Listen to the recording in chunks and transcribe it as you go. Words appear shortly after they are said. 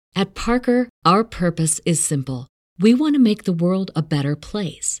At Parker, our purpose is simple. We want to make the world a better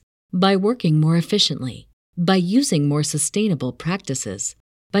place by working more efficiently, by using more sustainable practices,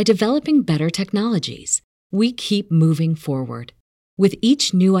 by developing better technologies. We keep moving forward. With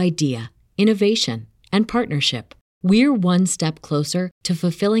each new idea, innovation, and partnership, we're one step closer to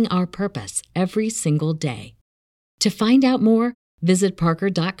fulfilling our purpose every single day. To find out more, visit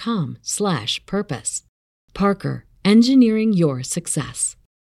parker.com/purpose. Parker, engineering your success.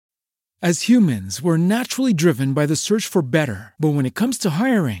 As humans, we're naturally driven by the search for better. But when it comes to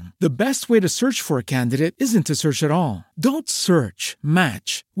hiring, the best way to search for a candidate isn't to search at all. Don't search,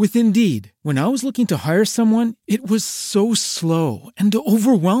 match with Indeed. When I was looking to hire someone, it was so slow and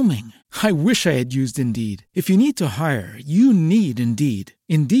overwhelming. I wish I had used Indeed. If you need to hire, you need Indeed.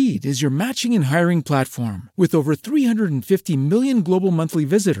 Indeed is your matching and hiring platform with over 350 million global monthly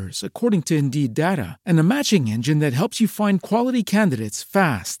visitors, according to Indeed data, and a matching engine that helps you find quality candidates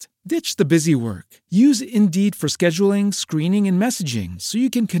fast. Ditch the busy work. Use Indeed for scheduling, screening, and messaging so you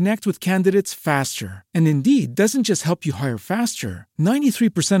can connect with candidates faster. And Indeed doesn't just help you hire faster.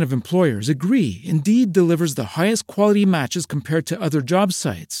 93% of employers agree Indeed delivers the highest quality matches compared to other job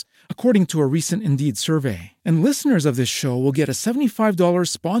sites, according to a recent Indeed survey. And listeners of this show will get a $75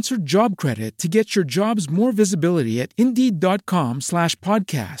 sponsored job credit to get your jobs more visibility at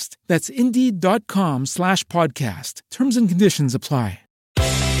Indeed.com/podcast. That's Indeed.com/podcast. Terms and conditions apply.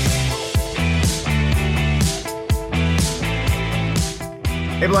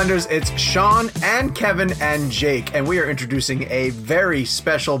 Hey Blenders, it's Sean and Kevin and Jake, and we are introducing a very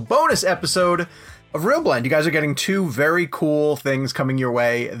special bonus episode of Real Blend. You guys are getting two very cool things coming your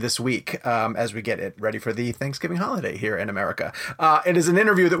way this week as we get it ready for the Thanksgiving holiday here in America. It is an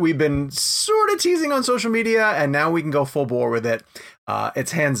interview that we've been sort of teasing on social media, and now we can go full bore with it.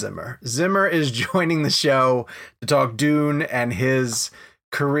 It's Hans Zimmer. Zimmer is joining the show to talk Dune and his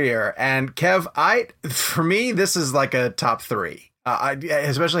career. And Kev, for me, this is like a top three.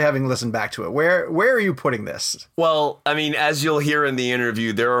 Especially having listened back to it. Where are you putting this? Well, I mean, as you'll hear in the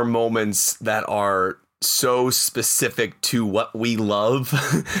interview, there are moments that are so specific to what we love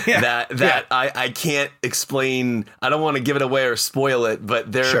that I can't explain. I don't want to give it away or spoil it,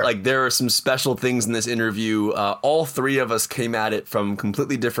 but there are some special things in this interview. All three of us came at it from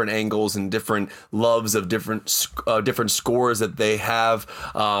completely different angles and different loves of different scores that they have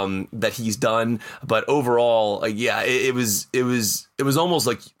that he's done. But overall, it was almost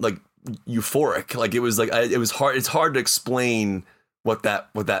like euphoric. Like it was hard. It's hard to explain what that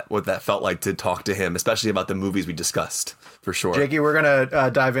felt like to talk to him, especially about the movies we discussed, for sure. Jakey, we're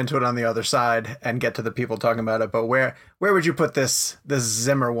gonna dive into it on the other side and get to the people talking about it. But where would you put this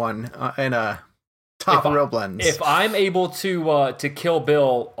Zimmer one in a top Real Blends? If I'm able to Kill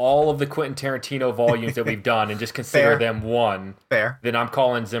Bill all of the Quentin Tarantino volumes that we've done and just consider them one, then I'm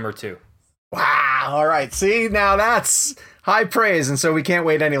calling Zimmer 2. Wow! All right, see, now that's high praise, and so we can't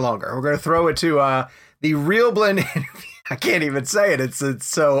wait any longer. We're gonna throw it to the Real Blend interview. I can't even say it. It's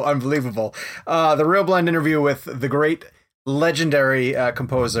so unbelievable. The Real Blend interview with the great, legendary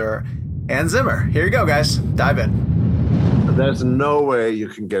composer Hans Zimmer. Here you go, guys. Dive in. There's no way you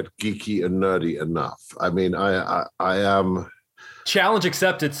can get geeky and nerdy enough. I mean, I am... Challenge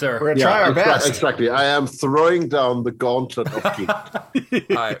accepted, sir. We're going to try our best. Exactly. I am throwing down the gauntlet of geek. All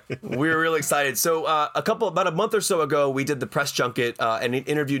right. We're really excited. So about a month or so ago, we did the press junket and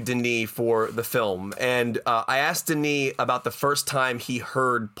interviewed Denis for the film. And I asked Denis about the first time he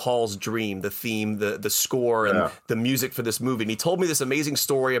heard Paul's Dream, the theme, the score, and the music for this movie. And he told me this amazing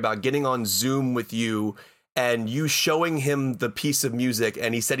story about getting on Zoom with you and you showing him the piece of music.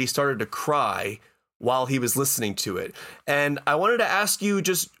 And he said he started to cry while he was listening to it. And I wanted to ask you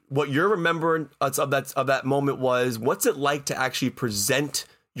just what your remembrance of that moment was. What's it like to actually present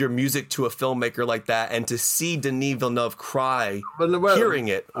your music to a filmmaker like that and to see Denis Villeneuve cry hearing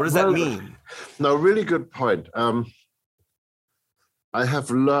it? What does that mean? No, really good point. I have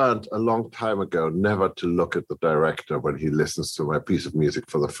learned a long time ago never to look at the director when he listens to my piece of music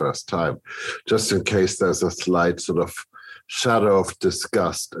for the first time, just in case there's a slight sort of shadow of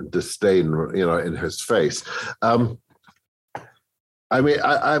disgust and disdain, in his face. I mean,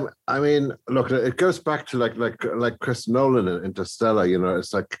 look, it goes back to like Chris Nolan in Interstellar.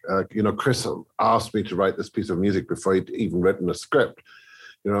 It's like Chris asked me to write this piece of music before he'd even written a script.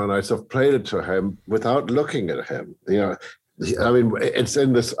 And I sort of played it to him without looking at him. I mean, it's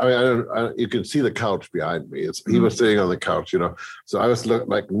in this. I mean, you can see the couch behind me. He was sitting on the couch, So I was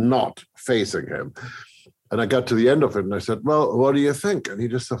not facing him. And I got to the end of it and I said, well, what do you think? And he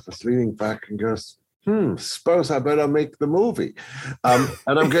just sort of was leaning back and goes, suppose I better make the movie. And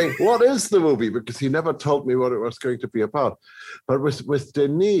I'm going, what is the movie? Because he never told me what it was going to be about. But with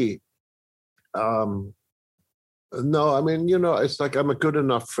Denis, no, I mean, it's like I'm a good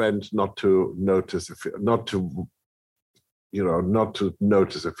enough friend not to notice not to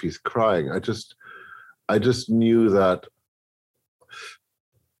notice if he's crying. I just knew that.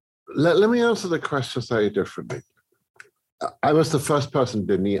 Let me answer the question slightly differently. I was the first person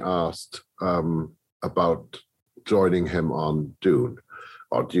Denis asked about joining him on Dune,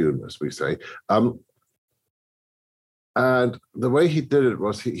 or Dune, as we say. And the way he did it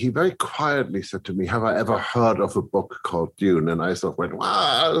was he very quietly said to me, "Have I ever heard of a book called Dune?" And I sort of went,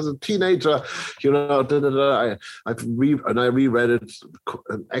 "Wow, as a teenager, I reread it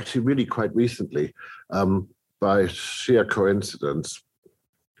actually really quite recently by sheer coincidence."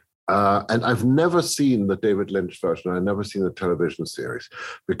 And I've never seen the David Lynch version. I've never seen the television series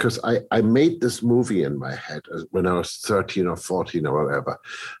because I made this movie in my head when I was 13 or 14 or whatever,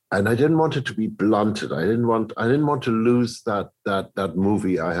 and I didn't want it to be blunted. I didn't want to lose that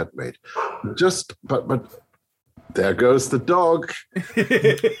movie I had made. But there goes the dog,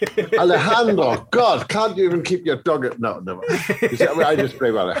 Alejandro. God, can't you even keep your dog at? No. I just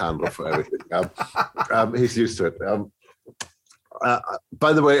blame Alejandro for everything. He's used to it.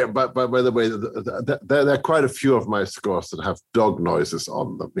 By the way, there are quite a few of my scores that have dog noises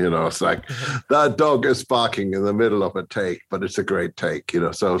on them. It's like that dog is barking in the middle of a take, but it's a great take.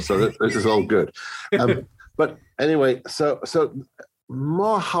 So this is all good. But anyway, so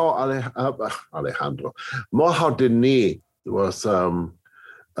more how Alejandro, more how Denis was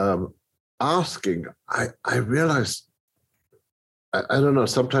asking. I realized. I don't know,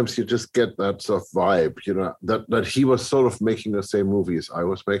 sometimes you just get that sort of vibe, that he was sort of making the same movie as I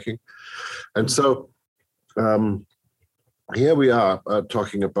was making. And so here we are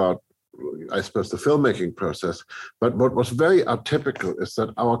talking about, I suppose, the filmmaking process. But what was very atypical is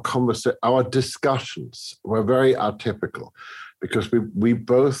that our discussions were very atypical because we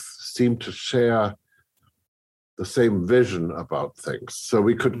both seemed to share the same vision about things. So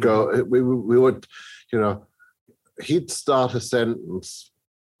we could go, we would, he'd start a sentence,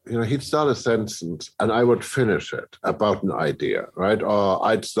 and I would finish it about an idea, right? Or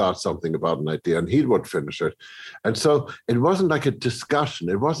I'd start something about an idea and he would finish it. And so it wasn't like a discussion.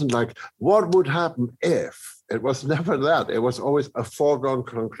 It wasn't like, what would happen if? It was never that. It was always a foregone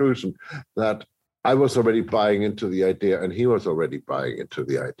conclusion that I was already buying into the idea and he was already buying into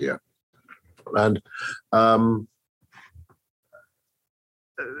the idea. And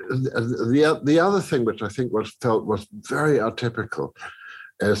the other thing which I think was very atypical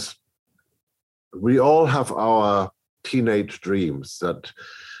is we all have our teenage dreams that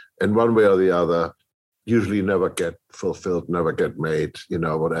in one way or the other usually never get fulfilled, never get made,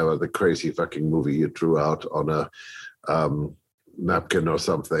 whatever the crazy fucking movie you drew out on a napkin or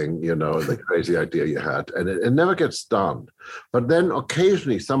something, the crazy idea you had, and it never gets done. But then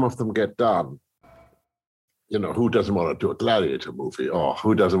occasionally some of them get done. Who doesn't want to do a Gladiator movie, or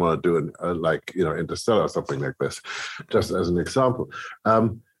who doesn't want to do Interstellar or something like this, just as an example.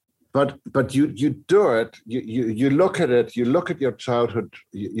 But you do it. You look at it. You look at your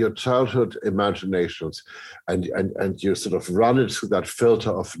childhood imaginations, and you sort of run it through that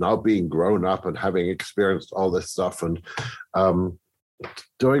filter of now being grown up and having experienced all this stuff and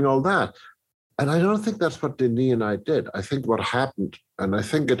doing all that. And I don't think that's what Denis and I did. I think what happened, and I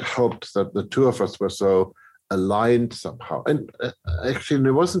think it helped that the two of us were so aligned somehow. And actually,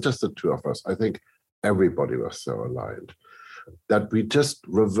 it wasn't just the two of us. I think everybody was so aligned that we just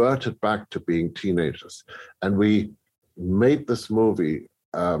reverted back to being teenagers. And we made this movie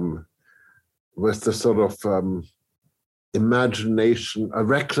with the sort of imagination, a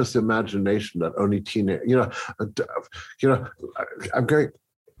reckless imagination that only teenage, I'm going,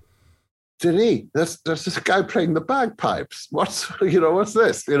 Denis, there's this guy playing the bagpipes. What's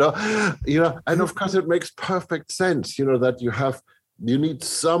this? And of course it makes perfect sense, that you need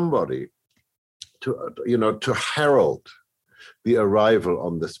somebody to herald the arrival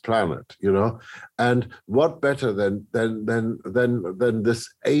on this planet, and what better than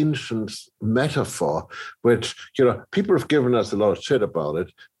this ancient metaphor, which people have given us a lot of shit about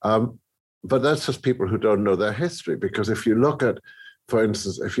it, but that's just people who don't know their history. Because if you look at, for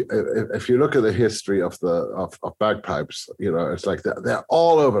instance, if you look at the history of bagpipes, it's like they're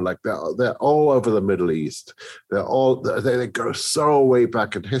all over, like they're all over the Middle East. They go so way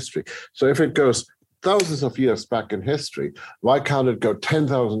back in history. So if it goes thousands of years back in history, why can't it go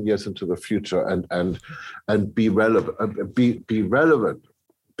 10,000 years into the future and be relevant? Be relevant,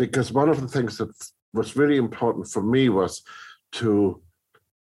 because one of the things that was really important for me was to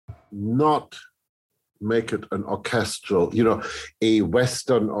not make it an orchestral, a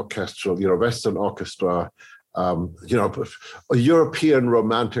Western orchestral, Western orchestra, a European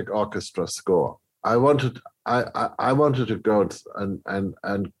romantic orchestra score. I wanted to go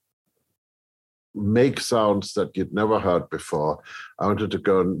and make sounds that you'd never heard before. I wanted to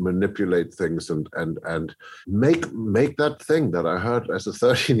go and manipulate things and make that thing that I heard as a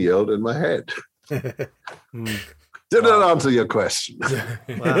 13-year-old in my head. Did that answer your question? Wow.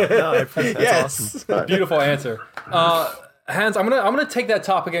 No, that's awesome. Beautiful answer. Hans, I'm gonna take that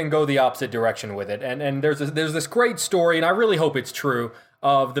topic and go the opposite direction with it. And there's this great story, and I really hope it's true,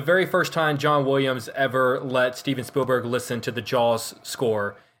 of the very first time John Williams ever let Steven Spielberg listen to the Jaws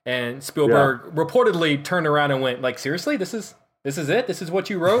score. And Spielberg reportedly turned around and went, like, seriously, this is it? This is what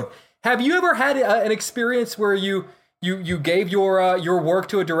you wrote? Have you ever had an experience where you gave your work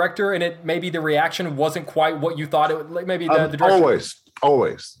to a director and maybe the reaction wasn't quite what you thought it would? Like maybe the director...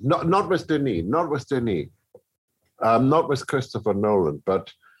 Always. Not with Denis, not with Christopher Nolan,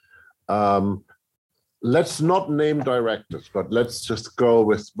 but let's not name directors, but let's just go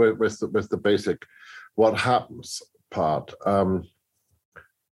with the basic what happens part.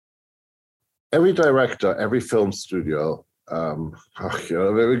 Every director, every film studio, we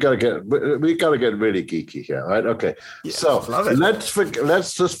gotta get really geeky here, right? Okay, yeah, so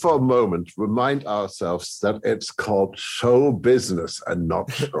let's just for a moment remind ourselves that it's called show business and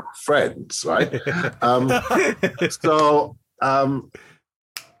not show friends, right?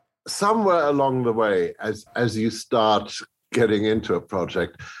 Somewhere along the way, as you start getting into a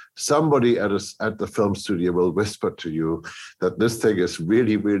project, somebody at the film studio will whisper to you that this thing is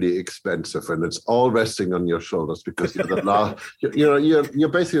really, really expensive, and it's all resting on your shoulders because you're the last. You're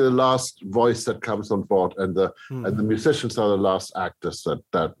basically the last voice that comes on board, and the musicians are the last actors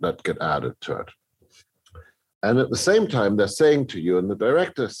that get added to it. And at the same time, they're saying to you, and the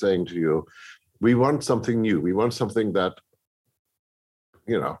director is saying to you, "We want something new. We want something that,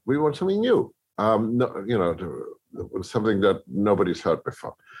 we want something new. Something that nobody's heard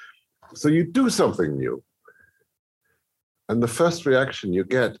before." So you do something new, and the first reaction you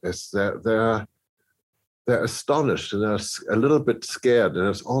get is that they're astonished and they're a little bit scared, and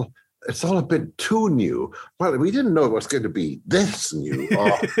it's all a bit too new. Well, we didn't know it was going to be this new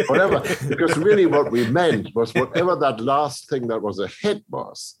or whatever, because really what we meant was whatever that last thing that was a hit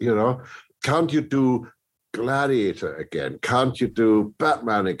was. Can't you do Gladiator again? Can't you do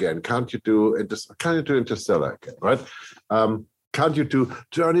Batman again? Can't you do Interstellar again? Right? Can't you do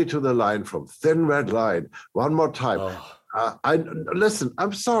Journey to the Line from Thin Red Line one more time? Listen,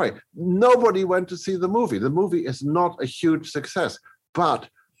 I'm sorry. Nobody went to see the movie. The movie is not a huge success. But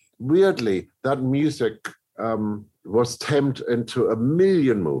weirdly, that music was tamed into a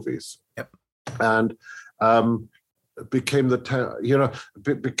million movies. Yep. And became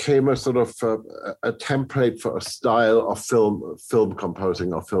became a sort of a template for a style of film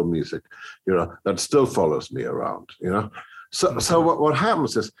composing or film music, that still follows me around, So what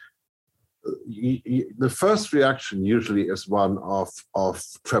happens is the first reaction usually is one of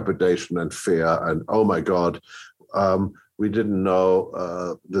trepidation and fear and, oh my God, we didn't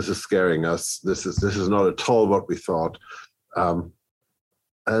know, this is scaring us. This is not at all what we thought.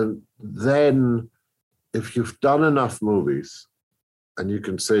 And then if you've done enough movies and you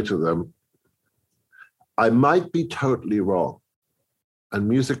can say to them, I might be totally wrong, and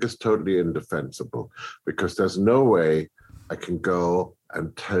music is totally indefensible because there's no way I can go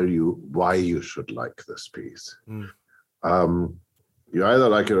and tell you why you should like this piece. You either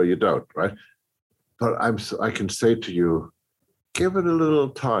like it or you don't, right? But I can say to you, give it a little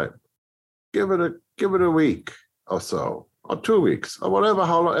time, give it a week or so, or 2 weeks, or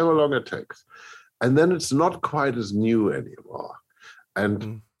however long it takes, and then it's not quite as new anymore,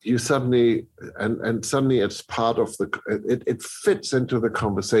 and you suddenly and suddenly it's part of it fits into the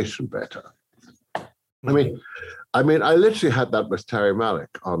conversation better. I mean, I literally had that with Terry Malick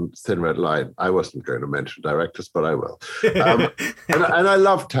on Thin Red Line. I wasn't going to mention directors, but I will. And I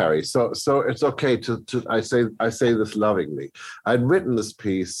love Terry, so it's okay to I say this lovingly. I'd written this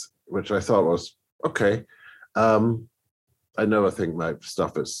piece, which I thought was okay. I never think my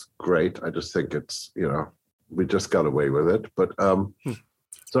stuff is great. I just think it's, we just got away with it. But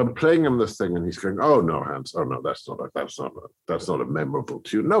so I'm playing him this thing, and he's going, "Oh no, Hans! Oh no, that's not a memorable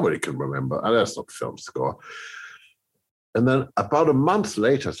tune. Nobody can remember. And that's not film score." And then about a month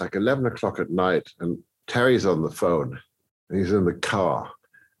later, it's like 11 o'clock at night, and Terry's on the phone, and he's in the car,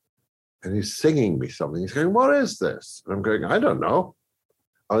 and he's singing me something. He's going, "What is this?" And I'm going, "I don't know."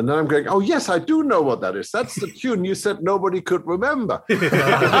 And then I'm going, "Oh yes, I do know what that is. That's the tune you said nobody could remember."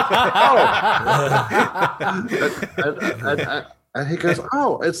 And he goes,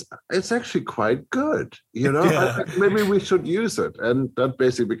 "Oh, it's actually quite good, you know. Yeah. I think maybe we should use it." And that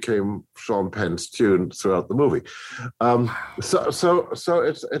basically became Sean Penn's tune throughout the movie. So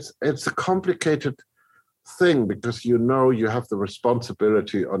it's a complicated thing because you have the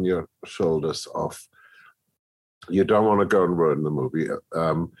responsibility on your shoulders of you don't want to go and ruin the movie.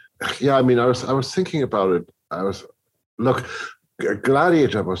 I was thinking about it. Look,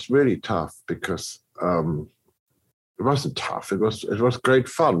 Gladiator was really tough because. It wasn't tough. It was great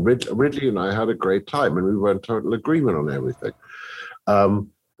fun. Ridley and I had a great time, and we were in total agreement on everything.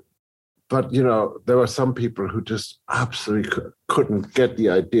 But there were some people who just absolutely couldn't get the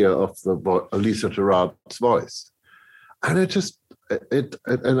idea of Lisa Gerrard's voice, and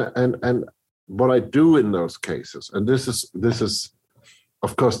and what I do in those cases, and this is.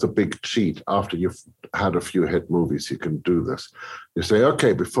 Of course, the big cheat after you've had a few hit movies, you can do this. You say,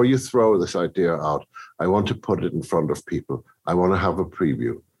 okay, before you throw this idea out, I want to put it in front of people. I want to have a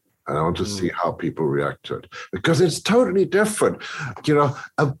preview. And I want to see how people react to it. Because it's totally different.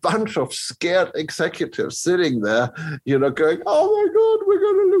 A bunch of scared executives sitting there, going, oh my God, we're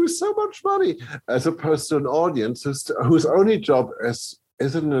going to lose so much money. As opposed to an audience whose only job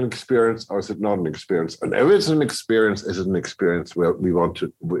is it an experience or is it not an experience? And if it's an experience, is it an experience where we want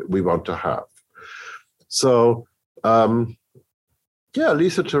to have? So,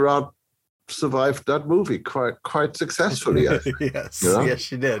 Lisa Gerrard survived that movie quite successfully. I think. Yes,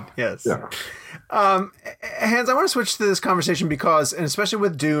 she did. Yes. Yeah. Hans, I want to switch to this conversation because, and especially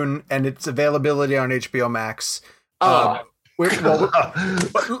with Dune and its availability on HBO Max. Well,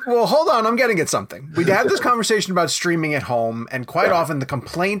 hold on. I'm getting at something. We had this conversation about streaming at home, and quite often the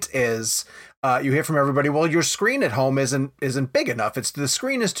complaint is you hear from everybody, well, your screen at home isn't big enough. The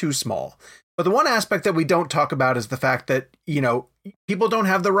screen is too small. But the one aspect that we don't talk about is the fact that, people don't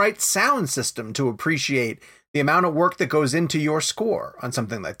have the right sound system to appreciate the amount of work that goes into your score on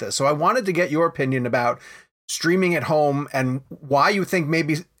something like this. So I wanted to get your opinion about streaming at home and why you think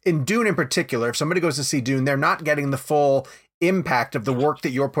maybe in Dune in particular, if somebody goes to see Dune, they're not getting the full impact of the work that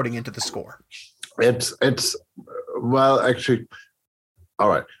you're putting into the score. Actually, all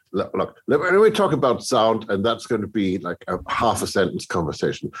right. Look, when we talk about sound, and that's going to be like a half a sentence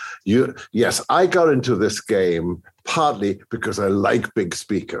conversation. Yes, I got into this game partly because I like big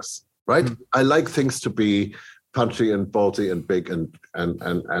speakers, right? Mm-hmm. I like things to be punchy and bolty and big and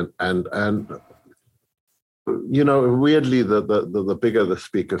weirdly, the bigger the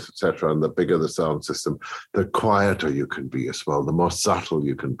speakers, etc., and the bigger the sound system, the quieter you can be as well, the more subtle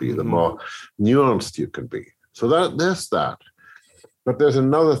you can be, the more nuanced you can be. So there's that. But there's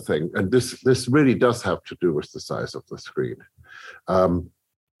another thing, and this really does have to do with the size of the screen.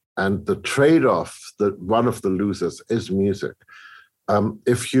 And the trade-off, that one of the losers is music.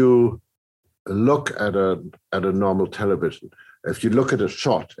 If you look at a normal television, if you look at a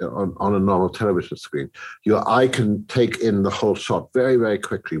shot on a normal television screen, your eye can take in the whole shot very, very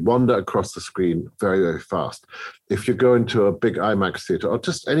quickly, wander across the screen very, very fast. If you go into a big IMAX theater or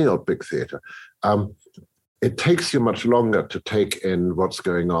just any old big theater, it takes you much longer to take in what's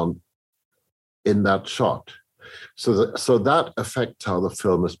going on in that shot. So that affects how the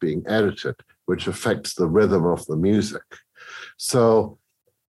film is being edited, which affects the rhythm of the music. So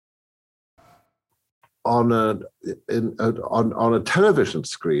on a television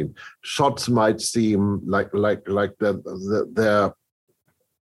screen, shots might seem like they're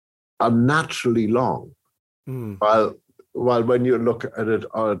unnaturally long, while when you look at it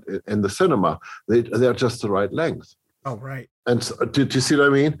in the cinema, they're just the right length. Oh, right. And so, do you see what I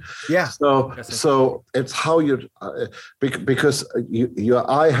mean? Yeah. So it's how you because your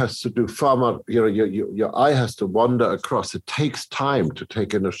eye has to do far more. Your eye has to wander across. It takes time to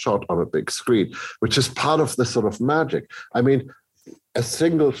take in a shot on a big screen, which is part of the sort of magic. I mean, a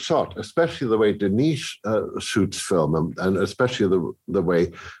single shot, especially the way Denis shoots film, and especially the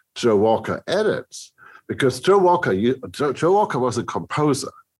way Joe Walker edits, because Joe Walker was a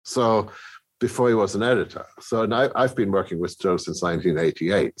composer, so. Before he was an editor. So and I've been working with Joe since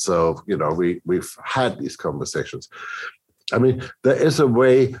 1988. So, we've had these conversations. I mean, there is a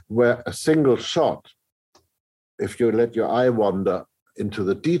way where a single shot, if you let your eye wander into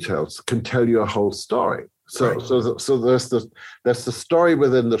the details, can tell you a whole story. So there's the story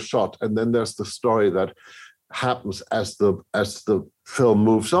within the shot, and then there's the story that happens as the film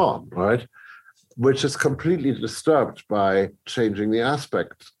moves on, right? Which is completely disturbed by changing the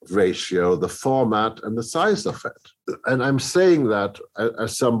aspect ratio, the format, and the size of it. And I'm saying that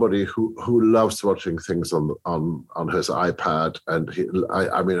as somebody who loves watching things on his iPad, and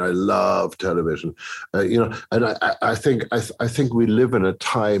I love television, and I think we live in a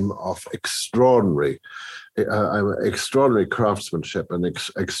time of extraordinary extraordinary craftsmanship and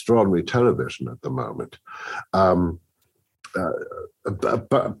extraordinary television at the moment. But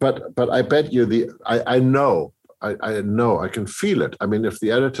I bet you I know I can feel it. I mean, if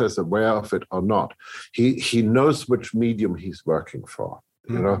the editor is aware of it or not, he knows which medium he's working for.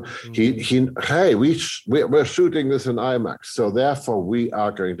 You know, hey, we're shooting this in IMAX, so therefore we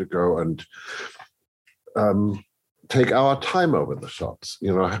are going to go and take our time over the shots.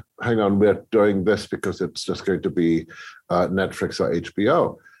 You know, hang on, we're doing this because it's just going to be Netflix or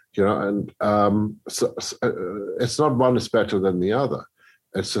HBO. You know, and so it's not one is better than the other.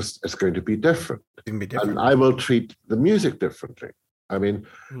 It's just it's going to be different. And I will treat the music differently. I mean,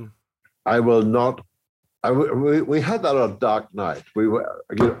 I will not. We had that on Dark Knight. We were,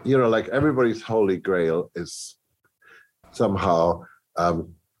 you know, like everybody's holy grail is somehow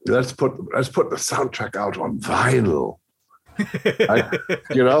let's put the soundtrack out on vinyl.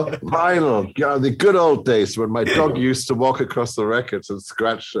 You know, vinyl. You know, the good old days when my dog used to walk across the records and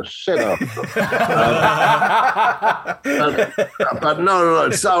scratch the shit out of them. But no,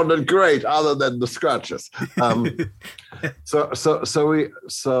 it sounded great, other than the scratches. So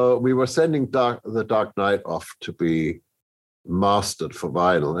we were sending the Dark Knight off to be mastered for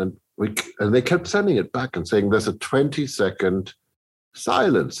vinyl, and they kept sending it back and saying there's a 20-second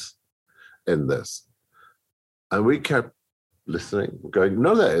silence in this, and we kept listening, going,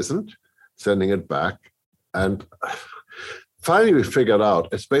 no, there isn't, sending it back. And finally we figured out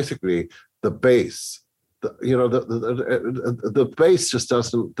it's basically the bass. The bass just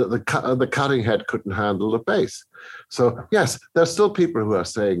doesn't, the cutting head couldn't handle the bass. So yes, there's still people who are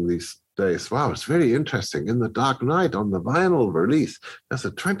saying these days, wow, it's very interesting. In the Dark Knight on the vinyl release, there's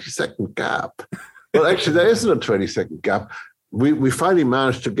a 20-second gap. Well, actually, there isn't a 20-second gap. We finally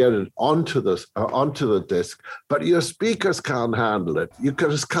managed to get it onto the disc, but your speakers can't handle it. You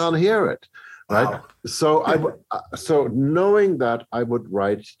just can't hear it, right? Wow. So knowing that, I would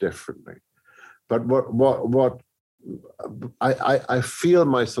write differently. But what I feel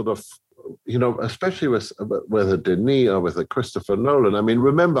my sort of, you know, especially with a Denis or with a Christopher Nolan. I mean,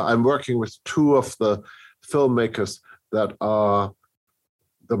 remember, I'm working with two of the filmmakers that are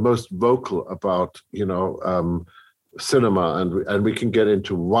the most vocal about, you know, cinema, and we can get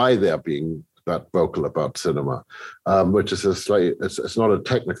into why they're being that vocal about cinema, which is it's not a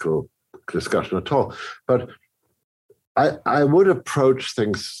technical discussion at all. But I would approach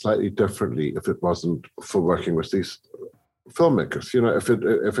things slightly differently if it wasn't for working with these filmmakers. You know, if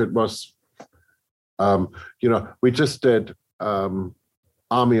it was, you know, we just did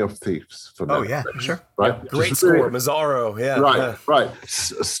Army of Thieves for Netflix. Oh yeah, sure, right. Yeah, great score, really, Mazzaro. Yeah, right.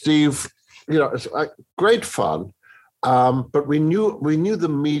 Steve, you know, it's like great fun. But we knew the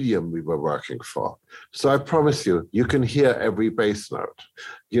medium we were working for. So I promise you can hear every bass note.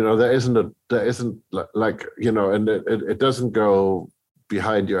 You know, there isn't like, you know, and it doesn't go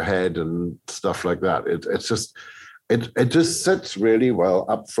behind your head and stuff like that. It just sits really well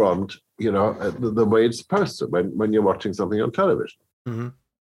up front, you know, the way it's supposed to when you're watching something on television. Mm-hmm.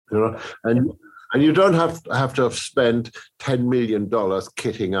 You know, and you don't have to have spent $10 million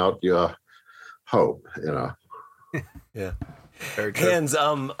kitting out your home, you know. Yeah. Hans,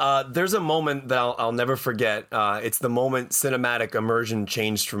 there's a moment that I'll never forget. It's the moment cinematic immersion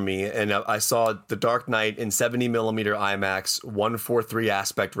changed for me. And I saw The Dark Knight in 70 millimeter IMAX, 1:3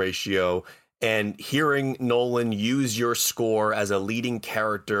 aspect ratio, and hearing Nolan use your score as a leading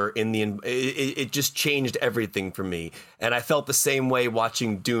character in it just changed everything for me. And I felt the same way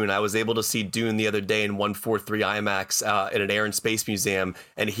watching Dune. I was able to see Dune the other day in 1:3 IMAX at an Air and Space Museum,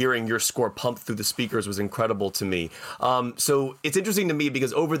 and hearing your score pumped through the speakers was incredible to me. So it's interesting to me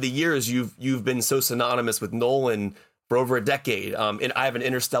because over the years you've been so synonymous with Nolan for over a decade. And I have an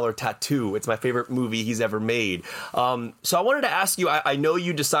Interstellar tattoo. It's my favorite movie he's ever made. So I wanted to ask you, I know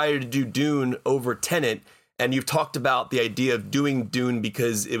you decided to do Dune over Tenet, and you've talked about the idea of doing Dune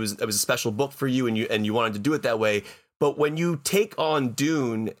because it was a special book for you, and you wanted to do it that way. But when you take on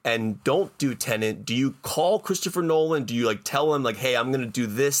Dune and don't do Tenet, do you call Christopher Nolan? Do you like tell him like, hey, I'm going to do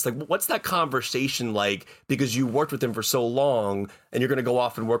this? Like, what's that conversation like? Because you worked with him for so long and you're going to go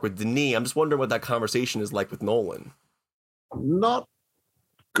off and work with Denis. I'm just wondering what that conversation is like with Nolan. Not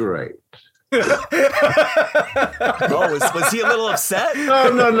great. Was he a little upset?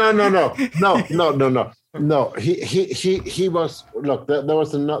 No. He was. Look,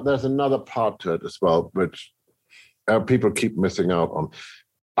 there's another part to it as well, which people keep missing out on.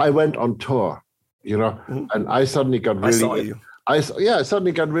 I went on tour, you know, and I suddenly got really. I saw you. I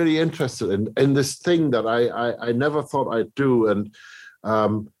suddenly got really interested in this thing that I never thought I'd do, and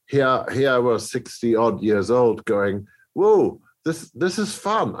here I was 60 odd years old, going, whoa, this is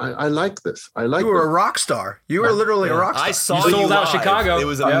fun. I like this. I like. You were this. a rock star. You were literally a rock star. I saw You you sold out live. Chicago. It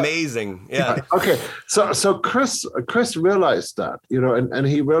was amazing. Yeah. Okay, so Chris realized that, and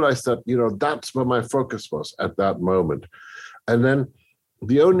he realized that, that's where my focus was at that moment. And then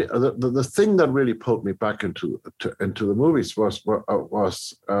the thing that really pulled me back into the movies was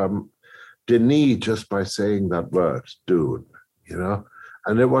Denis, just by saying that word, dude,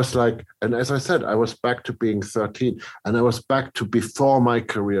 And it was like, and as I said, I was back to being 13, and I was back to before my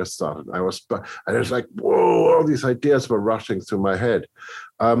career started. And it was like, whoa, all these ideas were rushing through my head.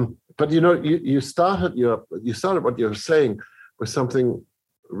 But you started what you were saying with something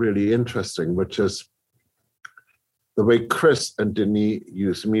really interesting, which is the way Chris and Denis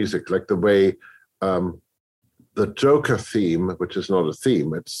use music, like the way the Joker theme, which is not a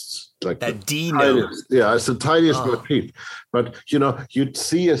theme, it's like that D note. Yeah, it's the tiniest motif. But you'd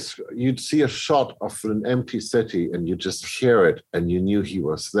see a shot of an empty city, and you just hear it, and you knew he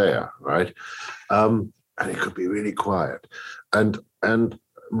was there, right? And it could be really quiet, and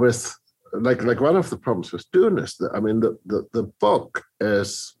with like one of the problems with doing this, the book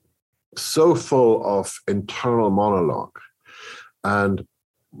is so full of internal monologue, and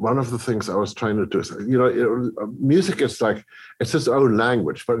one of the things I was trying to do is, music is like, it's its own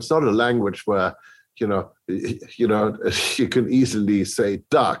language, but it's not a language where, you can easily say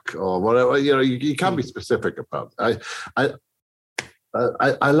duck or whatever, you can't be specific about it.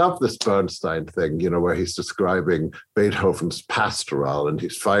 I love this Bernstein thing, where he's describing Beethoven's Pastoral, and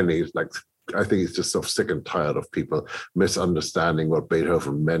he's like, I think he's just sort of sick and tired of people misunderstanding what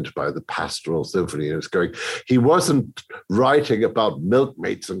Beethoven meant by the Pastoral Symphony. And it's going, he wasn't writing about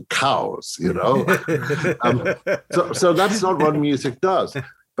milkmaids and cows, so that's not what music does.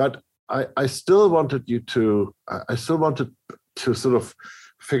 But I still wanted to sort of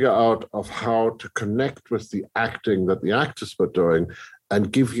figure out of how to connect with the acting that the actors were doing,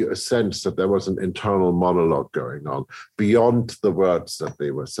 and give you a sense that there was an internal monologue going on beyond the words that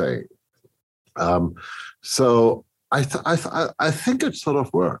they were saying. So I think it sort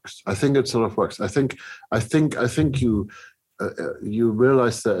of works. I think you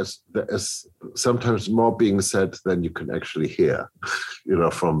realize there is sometimes more being said than you can actually hear,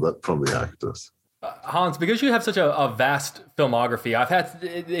 from the actors. Hans, because you have such a vast filmography,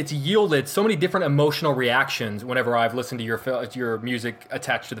 it's yielded so many different emotional reactions whenever I've listened to your music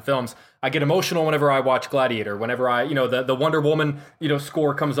attached to the films. I get emotional whenever I watch Gladiator, whenever the Wonder Woman,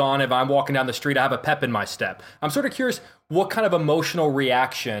 score comes on. If I'm walking down the street, I have a pep in my step. I'm sort of curious what kind of emotional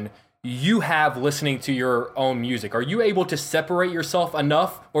reaction you have listening to your own music. Are you able to separate yourself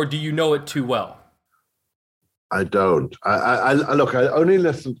enough, or do you know it too well? I don't. I look. I only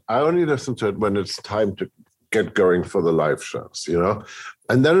listen to it when it's time to get going for the live shows,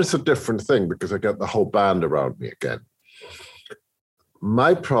 and then it's a different thing because I get the whole band around me again.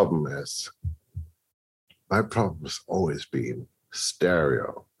 My problem has always been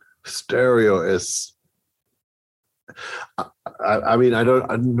stereo. Stereo is. I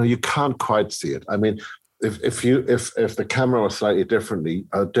don't know. You can't quite see it. I mean, if the camera was slightly different,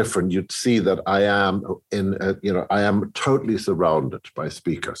 you'd see that I am I am totally surrounded by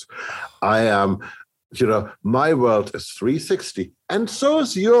speakers. I am, my world is 360, and so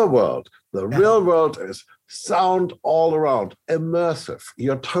is your world. The real world is sound all around, immersive.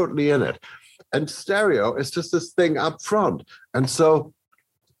 You're totally in it, and stereo is just this thing up front. And so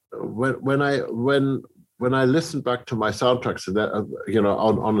when I listen back to my soundtracks,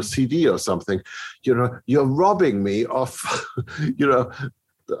 on a CD or something, you're robbing me of,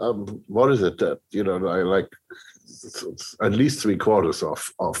 what is it? I like at least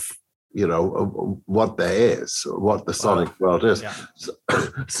 3/4 of what there is, what the sonic world is. Yeah.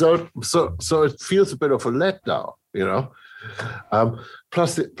 So it feels a bit of a letdown,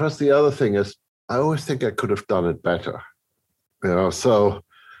 Plus the other thing is, I always think I could have done it better, So.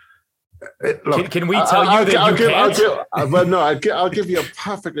 Look, can we tell you that you can't? Well, no, I'll give you a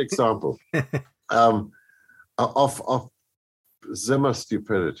perfect example of Zimmer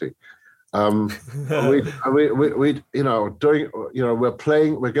stupidity. We're going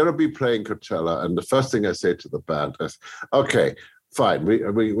to be playing Coachella, and the first thing I say to the band is, okay, fine,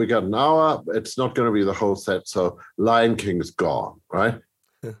 we got an hour. It's not going to be the whole set, so Lion King is gone, right?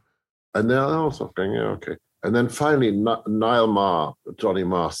 And they're also going, yeah, okay. And then finally, Niall Marr, Johnny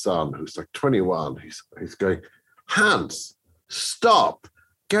Marr's son, who's like 21, he's going, Hans, stop,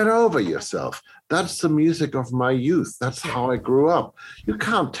 get over yourself. That's the music of my youth. That's how I grew up. You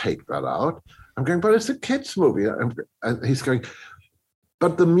can't take that out. I'm going, but it's a kid's movie. And he's going,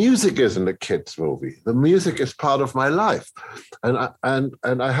 but the music isn't a kid's movie. The music is part of my life, and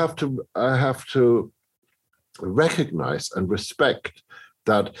I have to recognize and respect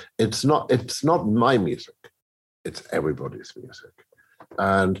that it's not my music, it's everybody's music.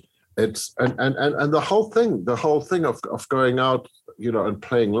 And it's and the whole thing of going out, and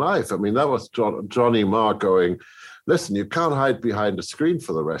playing live. I mean, that was Johnny Marr going, listen, you can't hide behind a screen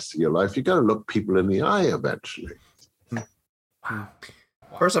for the rest of your life. You got to look people in the eye eventually. Wow.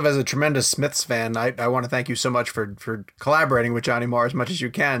 First off, as a tremendous Smiths fan, I want to thank you so much for collaborating with Johnny Marr as much as you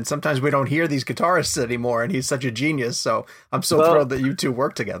can. Sometimes we don't hear these guitarists anymore, and he's such a genius. So I'm so thrilled that you two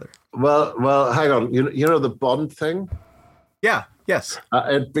work together. Well, hang on. You know the Bond thing? Yeah. Yes.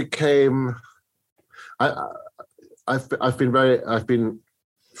 It became. I've been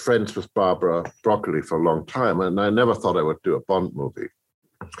friends with Barbara Broccoli for a long time, and I never thought I would do a Bond movie.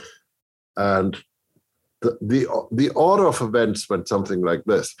 And the order of events went something like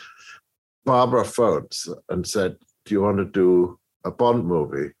this. Barbara phones and said, do you want to do a Bond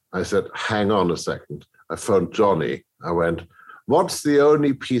movie? I said, hang on a second. I phoned Johnny. I went, what's the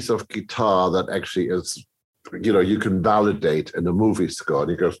only piece of guitar that actually is, you can validate in a movie score? And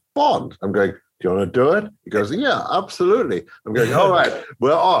he goes, Bond. I'm going, do you want to do it? He goes, yeah, absolutely. I'm going, all right,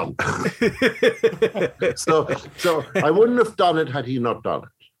 we're on. So I wouldn't have done it had he not done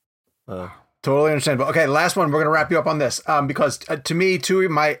it. Totally understandable. Okay, last one. We're going to wrap you up on this because to me, two of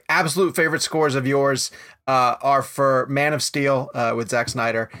my absolute favorite scores of yours are for Man of Steel with Zack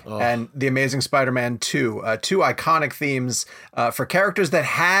Snyder and The Amazing Spider-Man 2. Two iconic themes for characters that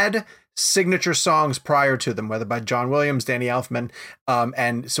had signature songs prior to them, whether by John Williams, Danny Elfman.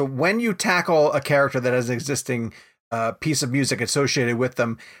 And so when you tackle a character that has an existing piece of music associated with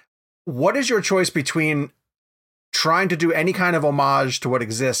them, what is your choice between trying to do any kind of homage to what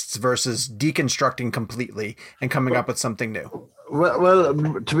exists versus deconstructing completely and coming up with something new? Well,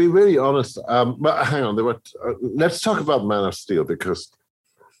 to be really honest, but hang on. Let's talk about Man of Steel because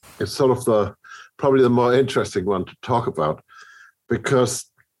it's sort of probably the more interesting one to talk about because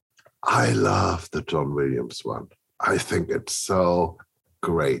I love the John Williams one. I think it's so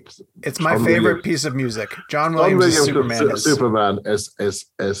great. It's my favorite piece of music. John Williams' Superman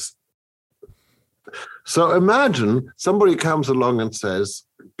is. So imagine somebody comes along and says,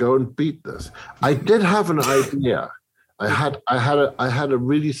 "Go and beat this." I did have an idea. I had a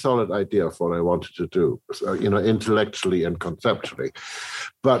really solid idea of what I wanted to do, so, intellectually and conceptually,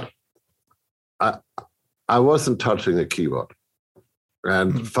 but I wasn't touching the keyboard.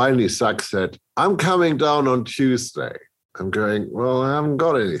 And finally, Zack said, "I'm coming down on Tuesday." I'm going, well, I haven't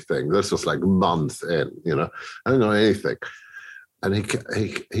got anything. This was like a month in, I don't know anything. And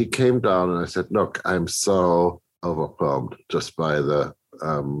he came down and I said, look, I'm so overwhelmed just by the,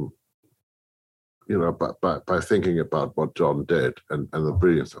 by thinking about what John did and the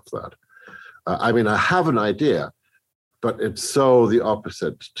brilliance of that. I have an idea, but it's so the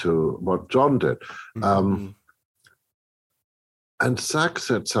opposite to what John did. And Zack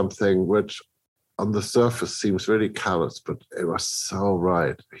said something which on the surface seems really callous, but it was so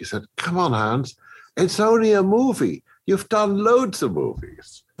right. He said, come on, Hans, it's only a movie. You've done loads of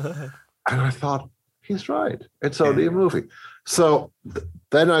movies. And I thought, he's right. It's only a movie. So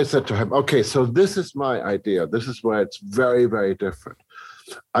then I said to him, okay, so this is my idea. This is where it's very, very different.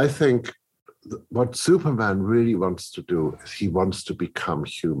 I think what Superman really wants to do is he wants to become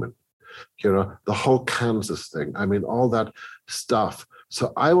human. The whole Kansas thing. All that stuff.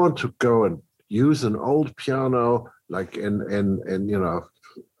 So I want to go and use an old piano, like in and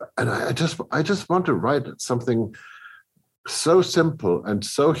I just want to write something so simple and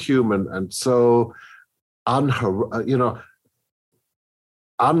so human and so unglamorous.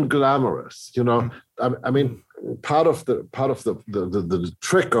 Part of the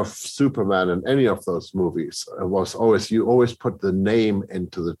trick of Superman in any of those movies was always you always put the name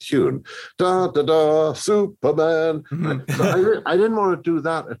into the tune, da da da, Superman. So I didn't want to do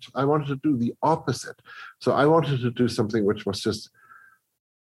that. I wanted to do the opposite. So I wanted to do something which was just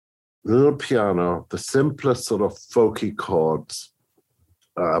little piano, the simplest sort of folky chords,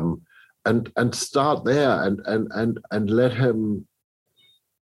 and start there and let him.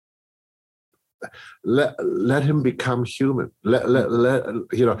 Let him become human.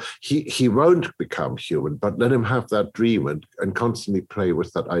 He won't become human, but let him have that dream and constantly play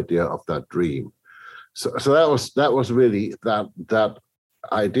with that idea of that dream. So that was really that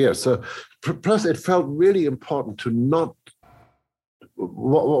idea. So plus it felt really important to not.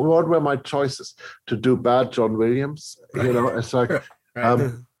 What were my choices? To do bad John Williams? It's like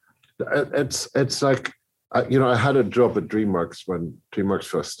it's like. I had a job at DreamWorks when DreamWorks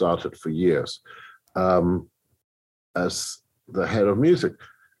first started for years as the head of music.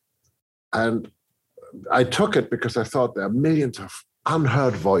 And I took it because I thought there are millions of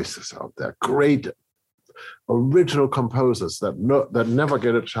unheard voices out there, great original composers that never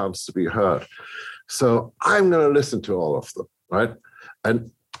get a chance to be heard. So I'm going to listen to all of them, right?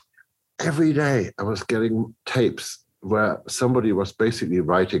 And every day I was getting tapes where somebody was basically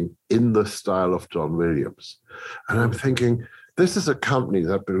writing in the style of John Williams. And I'm thinking, this is a company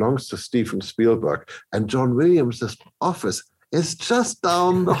that belongs to Steven Spielberg, and John Williams' office is just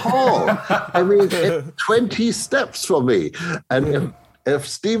down the hall. I mean, 20 steps from me. And if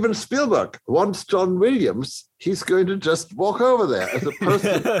Steven Spielberg wants John Williams, he's going to just walk over there, as opposed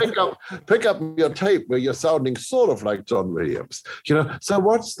to pick up your tape where you're sounding sort of like John Williams. So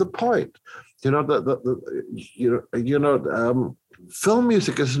what's the point? Film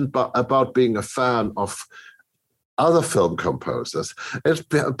music isn't about being a fan of other film composers. It's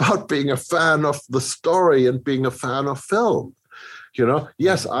about being a fan of the story and being a fan of film.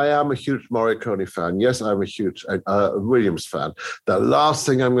 Yes, I am a huge Morricone fan. Yes, I'm a huge Williams fan. The last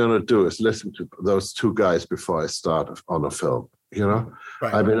thing I'm going to do is listen to those two guys before I start on a film.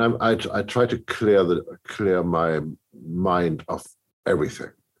 Right. I mean, I try to clear my mind of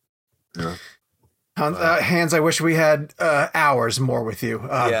everything. Hans, I wish we had hours more with you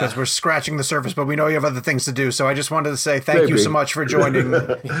because we're scratching the surface, but we know you have other things to do. So I just wanted to say thank you so much for joining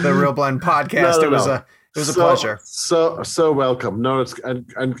the Real Blend podcast. It was a pleasure. So welcome. No, it's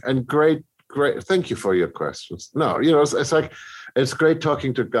and great. Thank you for your questions. No, it's like it's great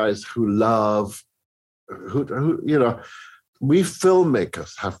talking to guys who love who we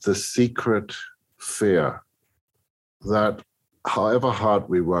filmmakers have this secret fear that however hard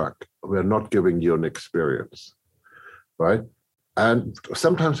we work, we're not giving you an experience, right? And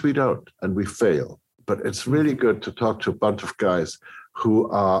sometimes we don't, and we fail. But it's really good to talk to a bunch of guys who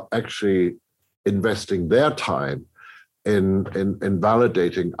are actually investing their time in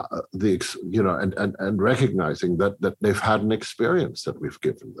validating and recognizing that they've had an experience that we've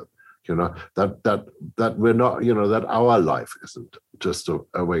given them. That we're not, that our life isn't just a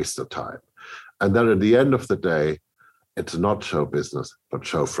waste of time, and that at the end of the day, it's not show business, but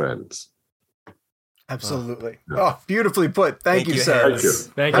show friends. Absolutely. Beautifully put. Thank you, sir.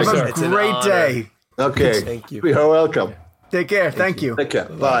 Thank you, sir. Have a great day. Okay. Thank you. You're welcome. Take care. Thank you. Take care.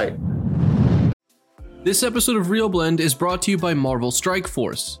 Bye. This episode of Real Blend is brought to you by Marvel Strike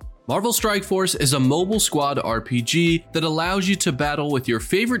Force. Marvel Strike Force is a mobile squad RPG that allows you to battle with your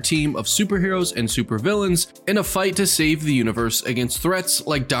favorite team of superheroes and supervillains in a fight to save the universe against threats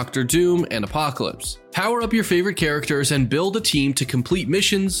like Doctor Doom and Apocalypse. Power up your favorite characters and build a team to complete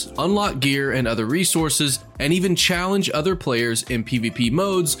missions, unlock gear and other resources, and even challenge other players in PvP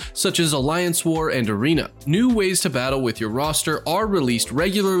modes such as Alliance War and Arena. New ways to battle with your roster are released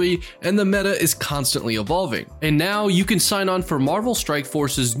regularly, and the meta is constantly evolving. And now you can sign on for Marvel Strike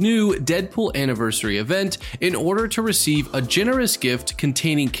Force's new Deadpool Anniversary event in order to receive a generous gift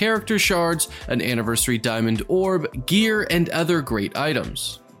containing character shards, an Anniversary Diamond Orb, gear, and other great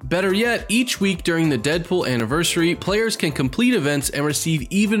items. Better yet, each week during the Deadpool Anniversary, players can complete events and receive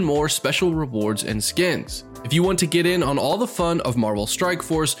even more special rewards and skins. If you want to get in on all the fun of Marvel Strike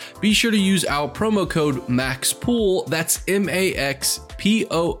Force, be sure to use our promo code MAXPOOL, that's MAXPOOL,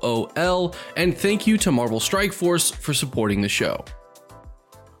 and thank you to Marvel Strike Force for supporting the show.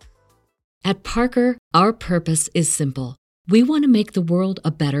 At Parker, our purpose is simple. We want to make the world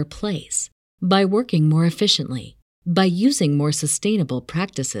a better place by working more efficiently, by using more sustainable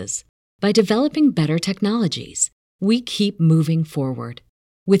practices, by developing better technologies. We keep moving forward.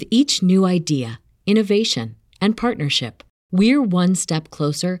 With each new idea, innovation, and partnership, we're one step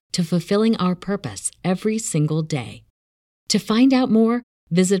closer to fulfilling our purpose every single day. To find out more,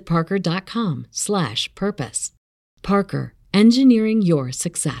 visit parker.com/purpose. Parker, engineering your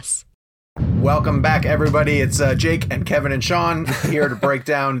success. Welcome back, everybody. It's Jake and Kevin and Sean here to break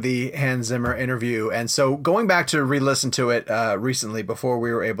down the Hans Zimmer interview. And so going back to re-listen to it recently before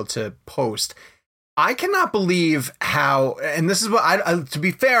we were able to post, I cannot believe how, and this is what, to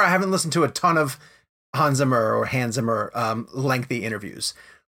be fair, I haven't listened to a ton of Hans Zimmer lengthy interviews.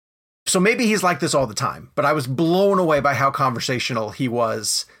 So maybe he's like this all the time, but I was blown away by how conversational he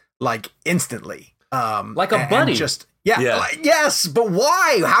was, like instantly. Like a buddy. Yes, but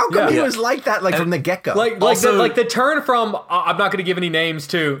why? How come he was like that, from the get-go? The turn from I'm not going to give any names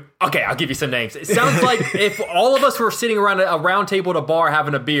to okay, I'll give you some names. It sounds like if all of us were sitting around a round table at a bar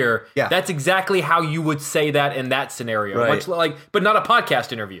having a beer, that's exactly how you would say that in that scenario. Right. But not a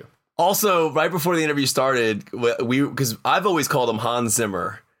podcast interview. Also, right before the interview started, because I've always called him Hans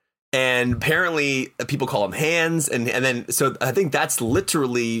Zimmer, and apparently people call him Hans, and then so I think that's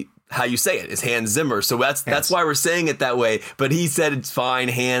literally how you say it is Hans Zimmer. So that's why we're saying it that way. But he said it's fine,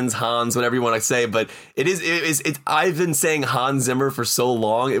 Hans, whatever you want to say. But it's I've been saying Hans Zimmer for so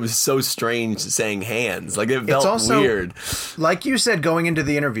long. It was so strange saying Hans. Like it felt also weird. Like you said, going into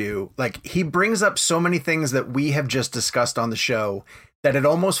the interview, like he brings up so many things that we have just discussed on the show that it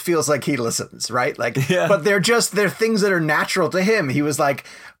almost feels like he listens, right? Like, but they're things that are natural to him. He was like,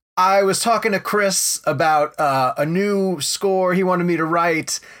 I was talking to Chris about a new score he wanted me to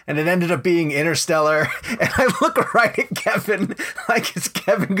write, and it ended up being Interstellar. And I look right at Kevin, like, is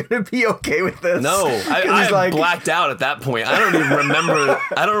Kevin going to be okay with this? No, I like, blacked out at that point. I don't even remember.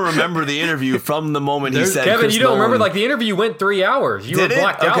 I don't remember the interview from the moment he said. Kevin, Chris you don't Nolan. remember? Like the interview went 3 hours. You were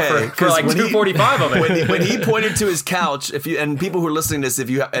blacked out for like 2:45 of it. When he pointed to his couch, and people who are listening to this,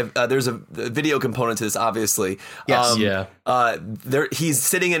 there's a video component to this, obviously. Yes. He's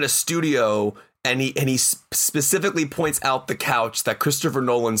sitting in a studio, and he specifically points out the couch that Christopher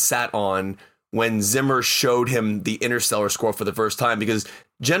Nolan sat on when Zimmer showed him the Interstellar score for the first time, because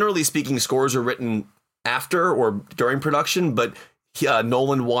generally speaking, scores are written after or during production, but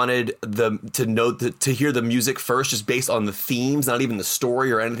Nolan wanted to hear the music first, just based on the themes, not even the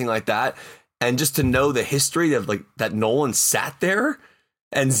story or anything like that, and just to know the history of like that Nolan sat there.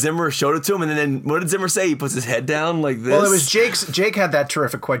 And Zimmer showed it to him, and then what did Zimmer say? He puts his head down like this. Well, it was Jake had that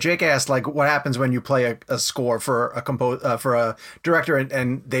terrific quote. Jake asked, like, what happens when you play a score for a director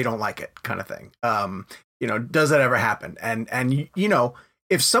and they don't like it, kind of thing. Does that ever happen? And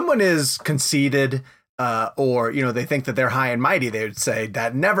if someone is conceited, or they think that they're high and mighty, they would say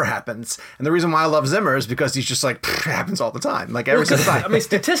that never happens. And the reason why I love Zimmer is because he's just like, it happens all the time, like every single time. I mean,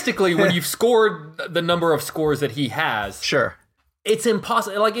 statistically, when you've scored the number of scores that he has, sure. It's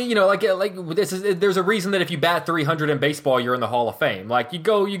impossible. There's a reason that if you bat 300 in baseball, you're in the Hall of Fame. Like you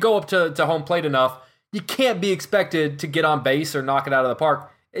go up to home plate enough, you can't be expected to get on base or knock it out of the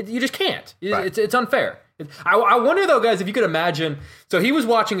park. You just can't. Right. It's unfair. I wonder though, guys, if you could imagine. So he was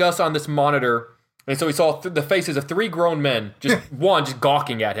watching us on this monitor, and so he saw the faces of 3 grown men, just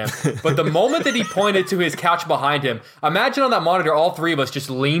gawking at him. But the moment that he pointed to his couch behind him, imagine on that monitor, all 3 of us just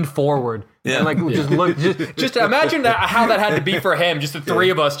leaned forward. Yeah. And just look, just imagine how that had to be for him, just the 3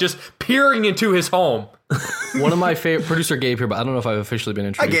 of us just peering into his home. One of my favorite, producer Gabe here, but I don't know if I've officially been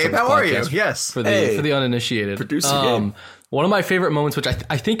introduced. Hi Gabe, how are you? Yes. For the uninitiated. Producer Gabe. One of my favorite moments, which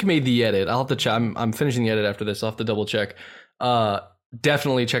I think made the edit, I'll have to check. I'm finishing the edit after this. I'll have to double check.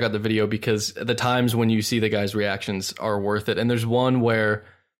 Definitely check out the video, because the times when you see the guys' reactions are worth it. And there's one where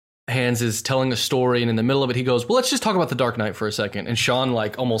Hans is telling a story, and in the middle of it, he goes, well, let's just talk about The Dark Knight for a second. And Sean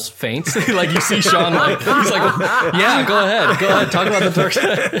almost faints. Like you see Sean he's like, yeah, go ahead, talk about The Dark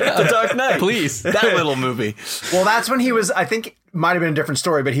Knight. The Dark Knight, please. That little movie. Well, that's when he was, I think, might have been a different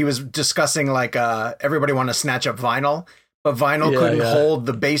story, but he was discussing everybody wanted to snatch up vinyl. But vinyl couldn't hold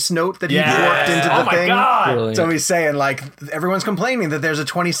the bass note that he warped into the thing. God. So he's saying, like, everyone's complaining that there's a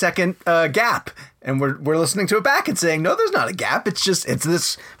 20-second gap. And we're listening to it back and saying, no, there's not a gap. It's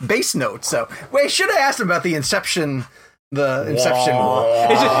this bass note. So, wait, should have asked him about the Inception.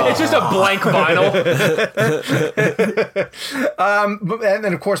 It's just a blank vinyl. And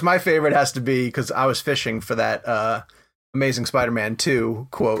then, of course, my favorite has to be, because I was fishing for that Amazing Spider-Man 2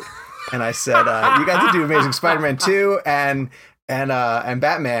 quote. And I said, you got to do Amazing Spider-Man 2 and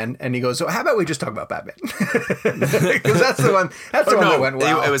Batman. And he goes, so how about we just talk about Batman? Because that's the one that went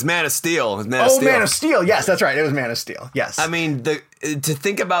well. It was Man of Steel. Man of Steel. Yes, that's right. It was Man of Steel. Yes. I mean, to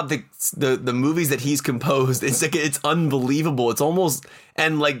think about the movies that he's composed, it's unbelievable. It's almost,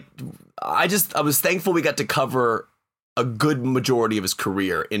 and like, I was thankful we got to cover a good majority of his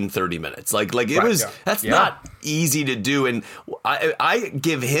career in 30 minutes. Like it was, that's not easy to do. And I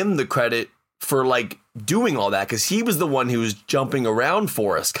give him the credit for like doing all that, because he was the one who was jumping around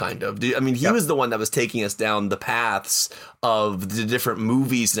for us, kind of. I mean, he was the one that was taking us down the paths of the different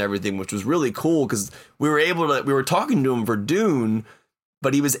movies and everything, which was really cool, because we were talking to him for Dune,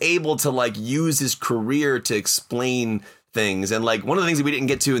 but he was able to like use his career to explain things. And like one of the things that we didn't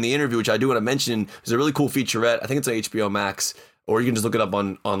get to in the interview, which I do want to mention, is a really cool featurette. I think it's on HBO Max, or you can just look it up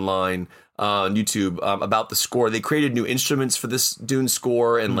online on YouTube, about the score. They created new instruments for this Dune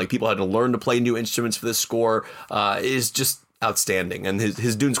score, and like people had to learn to play new instruments for this score. It is just outstanding, and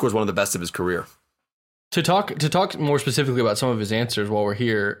his Dune score is one of the best of his career. To talk more specifically about some of his answers while we're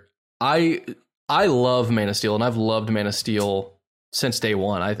here, I love Man of Steel, and I've loved Man of Steel since day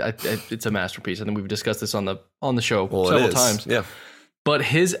one. It's a masterpiece. I think we've discussed this on the show several times. Yeah. But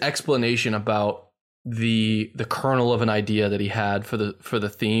his explanation about the kernel of an idea that he had for the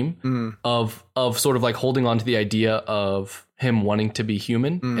theme of sort of like holding on to the idea of him wanting to be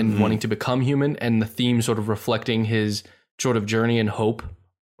human and wanting to become human, and the theme sort of reflecting his sort of journey and hope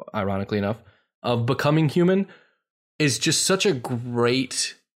ironically enough, of Becoming Human is just such a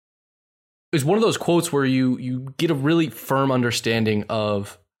great, is one of those quotes where you get a really firm understanding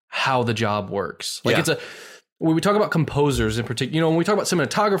of how the job works. Like when we talk about composers in particular, when we talk about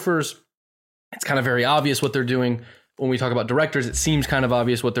cinematographers, it's kind of very obvious what they're doing. When we talk about directors, it seems kind of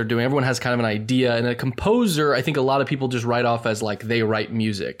obvious what they're doing. Everyone has kind of an idea. And a composer, I think a lot of people just write off as like they write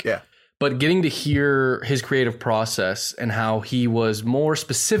music. Yeah. But getting to hear his creative process and how he was more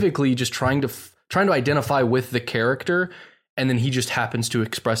specifically just trying to identify with the character, and then he just happens to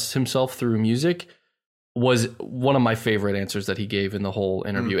express himself through music, was one of my favorite answers that he gave in the whole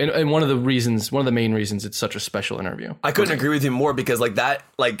interview. And one of the main reasons it's such a special interview. I couldn't agree with you more, because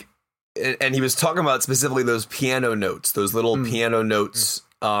and he was talking about specifically those piano notes, those little piano notes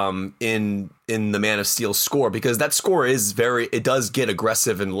in the Man of Steel score, because that score is it does get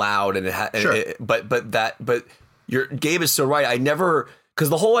aggressive and loud, and Gabe is so right. Because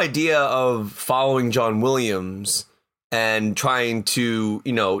the whole idea of following John Williams and trying to,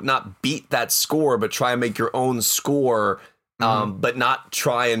 not beat that score, but try and make your own score, but not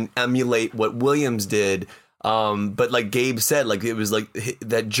try and emulate what Williams did. But like Gabe said, like it was like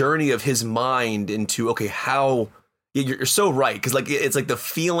that journey of his mind into, okay, how you're so right. Cause like, it's like the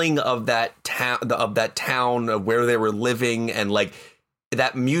feeling of that town of where they were living, and like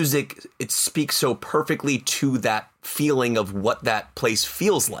that music, it speaks so perfectly to that feeling of what that place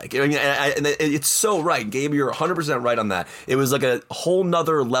feels like. I mean, and it's so right. Gabe, you're 100% right on that. It was like a whole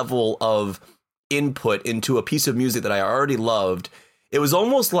nother level of input into a piece of music that I already loved. It was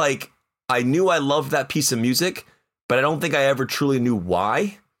almost like I knew I loved that piece of music, but I don't think I ever truly knew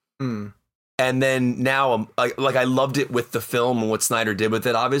why. And then now I loved it with the film and what Snyder did with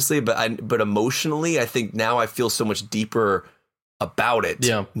it, obviously, but emotionally, I think now I feel so much deeper about it,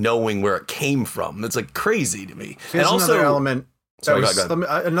 knowing where it came from. It's like crazy to me. Here's and also, another element. Sorry, go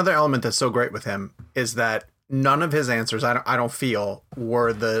ahead. Another element that's so great with him is that none of his answers, I don't feel,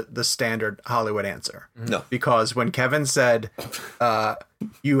 were the standard Hollywood answer. No, because when Kevin said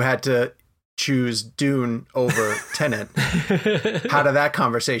you had to choose Dune over Tenet, how did that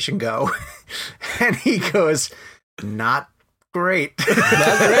conversation go? And he goes, not great. Not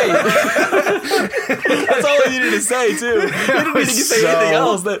great. That's all I needed to say too. He didn't need to say anything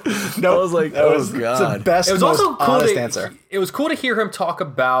else. I was like, oh god, the best, most honest answer. It was cool to hear him talk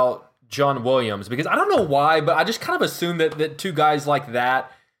about John Williams, because I don't know why, but I just kind of assumed that two guys like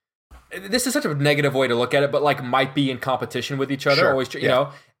that, this is such a negative way to look at it, but like might be in competition with each other. Sure. Always,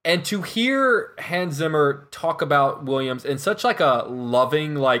 and to hear Hans Zimmer talk about Williams in such like a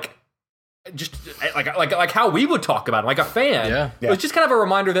loving, like just like how we would talk about him, like a fan. It was just kind of a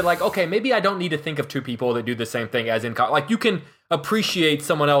reminder that like, okay, maybe I don't need to think of two people that do the same thing as in like you can appreciate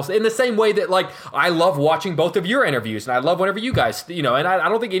someone else in the same way that like I love watching both of your interviews, and I love whenever you guys, and I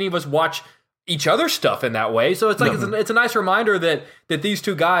don't think any of us watch each other's stuff in that way. So it's like it's a nice reminder that these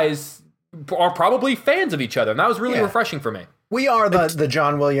two guys are probably fans of each other, and that was really refreshing for me. We are the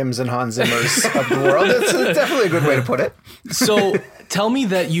John Williams and Hans Zimmers of the world. It's definitely a good way to put it. So tell me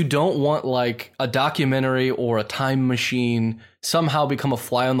that you don't want like a documentary or a time machine somehow become a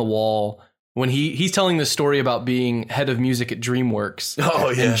fly on the wall when he's telling this story about being head of music at DreamWorks.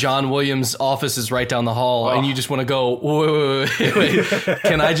 Oh, yeah. And John Williams' office is right down the hall, and you just want to go, wait.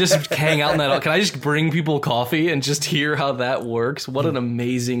 Can I just hang out in that? Can I just bring people coffee and just hear how that works? What an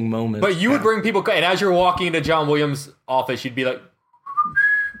amazing moment. But you would bring people, and as you're walking into John Williams' office, you'd be like,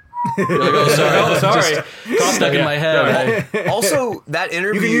 You're like, oh, sorry. Just stuck in my head. Also, that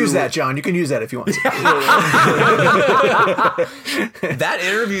interview... You can use that, John. You can use that if you want to. That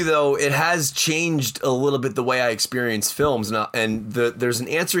interview, though, it has changed a little bit the way I experience films. And there's an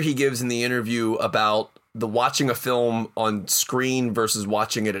answer he gives in the interview about the watching a film on screen versus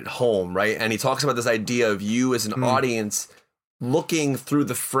watching it at home, right? And he talks about this idea of you as an audience looking through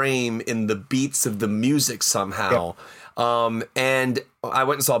the frame in the beats of the music somehow. Yep. And I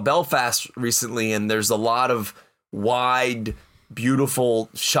went and saw Belfast recently, and there's a lot of wide, beautiful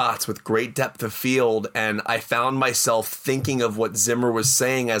shots with great depth of field. And I found myself thinking of what Zimmer was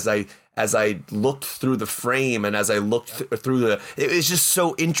saying as I looked through the frame and as I looked through it was just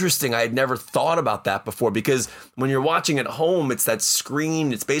so interesting. I had never thought about that before, because when you're watching at home, it's that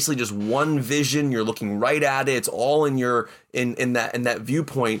screen. It's basically just one vision. You're looking right at it. It's all in that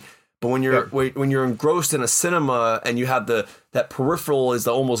viewpoint. But when you're engrossed in a cinema and you have that peripheral is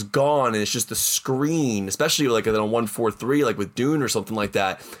almost gone and it's just the screen, especially like on 143, like with Dune or something like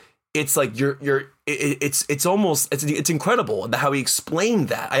that, it's like it's incredible how he explained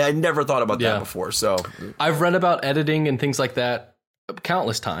that. I never thought about that before. So I've read about editing and things like that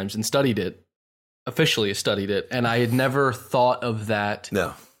countless times and studied it, and I had never thought of that.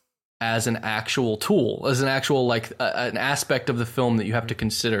 No. as an actual tool, as an actual like an aspect of the film that you have to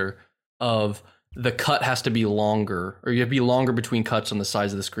consider. Of the cut has to be longer, or you have to be longer between cuts on the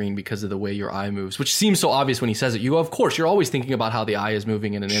sides of the screen because of the way your eye moves, which seems so obvious when he says it. You go, of course, you're always thinking about how the eye is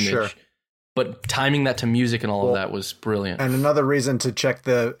moving in an image. Sure. But timing that to music and all of that was brilliant. And another reason to check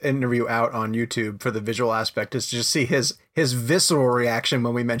the interview out on YouTube for the visual aspect is to just see his visceral reaction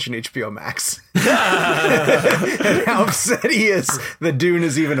when we mention HBO Max. And how upset he is that Dune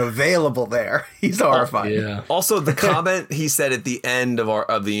is even available there. He's horrified. Yeah. Also, the comment he said at the end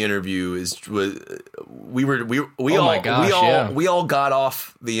of the interview we all got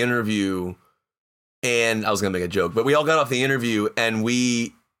off the interview, and I was gonna make a joke, but we all got off the interview and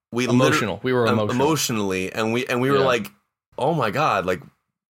we were emotional emotionally, and we were like, oh my god, like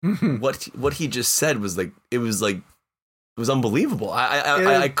what he just said was like it was unbelievable.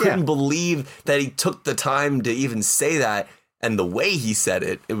 I couldn't believe that he took the time to even say that, and the way he said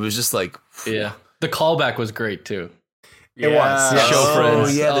it was just like, the callback was great too. It was Show Friends.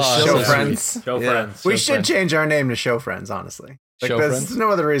 Oh yeah, the Show so Friends. Show Friends. We should change our name to Show Friends, honestly. Like, there's Friends?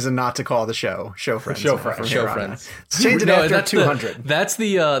 no other reason not to call the show Show Friends. Show Friends. Show Friends. Let's change it after 200. That's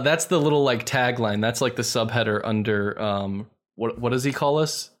the little like tagline. That's like the subheader under what does he call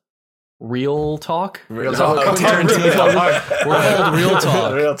us? Real Talk? Real Talk. We're called Real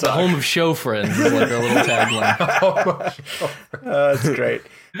Talk. Real Talk. The home of Show Friends is like our little tagline. That's great.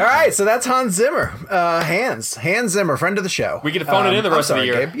 All right, so that's Hans Zimmer. Hans Zimmer, friend of the show. We get to phone it in the rest of the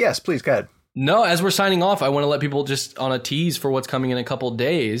year. Gabe. Yes, please, go ahead. No, as we're signing off, I want to let people just on a tease for what's coming in a couple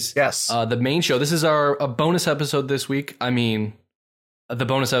days. Yes. The main show. This is a bonus episode this week. I mean, the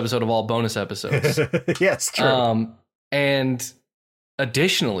bonus episode of all bonus episodes. Yes, true. And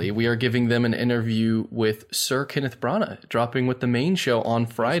additionally, we are giving them an interview with Sir Kenneth Branagh, dropping with the main show on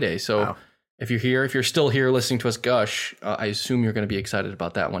Friday. So wow. If you're still here listening to us gush, I assume you're going to be excited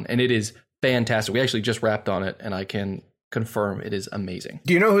about that one. And it is fantastic. We actually just wrapped on it, and I can confirm it is amazing.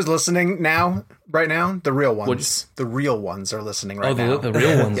 Do you know who's listening right now? The real ones. The real ones are listening now. The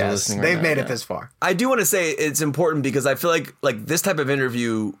real ones yes, are listening right now. They've made it this far. I do want to say it's important because I feel like this type of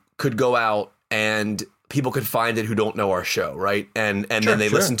interview could go out and people could find it who don't know our show, right? And then they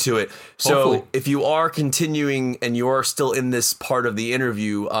listen to it. So Hopefully. if you are continuing and you are still in this part of the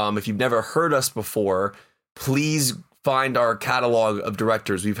interview, if you've never heard us before, please find our catalog of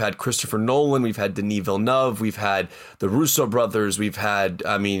directors. We've had Christopher Nolan, we've had Denis Villeneuve, we've had the Russo brothers, we've had,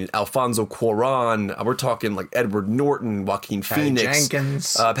 Alfonso Cuarón. We're talking like Edward Norton, Joaquin Phoenix,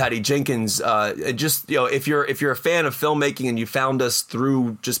 Patty Jenkins. Just, if you're a fan of filmmaking and you found us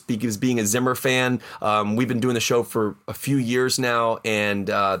through just because being a Zimmer fan, we've been doing the show for a few years now, and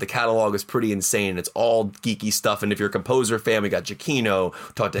the catalog is pretty insane. It's all geeky stuff. And if you're a composer fan, we got Giacchino,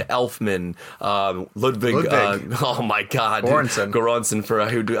 talked to Elfman, Ludwig. Oh my God, Göransson for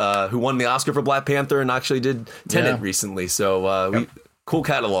who won the Oscar for Black Panther and actually did Tenet recently. So cool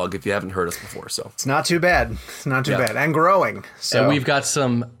catalog if you haven't heard us before. So it's not too bad. It's not too bad, and growing. So and we've got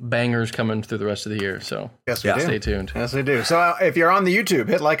some bangers coming through the rest of the year. So yes, we do. Stay tuned. Yes, we do. So if you're on the YouTube,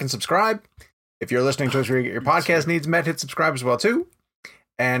 hit like and subscribe. If you're listening to us where you get your podcast needs met, hit subscribe as well too.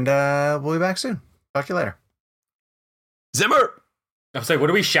 And we'll be back soon. Talk to you later. Zimmer. I was like, what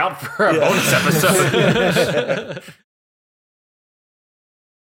do we shout for a bonus episode?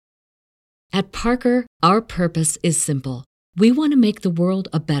 At Parker, our purpose is simple. We want to make the world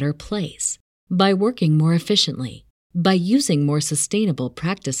a better place by working more efficiently, by using more sustainable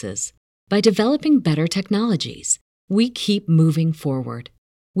practices, by developing better technologies. We keep moving forward.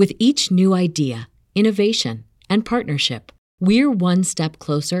 With each new idea, innovation, and partnership, we're one step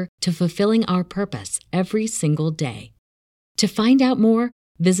closer to fulfilling our purpose every single day. To find out more,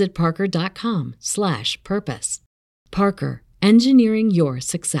 visit parker.com/purpose. Parker, engineering your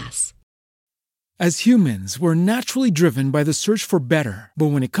success. As humans, we're naturally driven by the search for better. But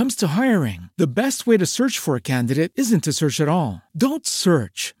when it comes to hiring, the best way to search for a candidate isn't to search at all. Don't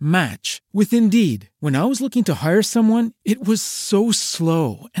search, match with Indeed. When I was looking to hire someone, it was so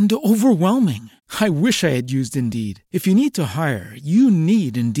slow and overwhelming. I wish I had used Indeed. If you need to hire, you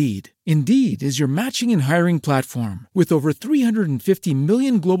need Indeed. Indeed is your matching and hiring platform with over 350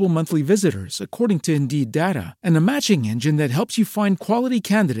 million global monthly visitors, according to Indeed data, and a matching engine that helps you find quality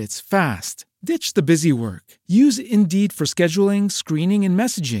candidates fast. Ditch the busy work. Use Indeed for scheduling, screening, and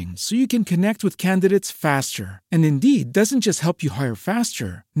messaging so you can connect with candidates faster. And Indeed doesn't just help you hire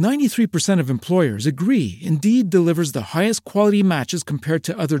faster. 93% of employers agree Indeed delivers the highest quality matches compared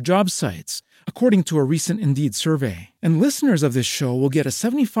to other job sites, according to a recent Indeed survey. And listeners of this show will get a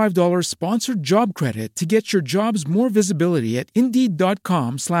 $75 sponsored job credit to get your jobs more visibility at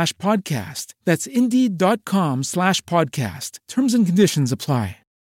Indeed.com/podcast. That's Indeed.com/podcast. Terms and conditions apply.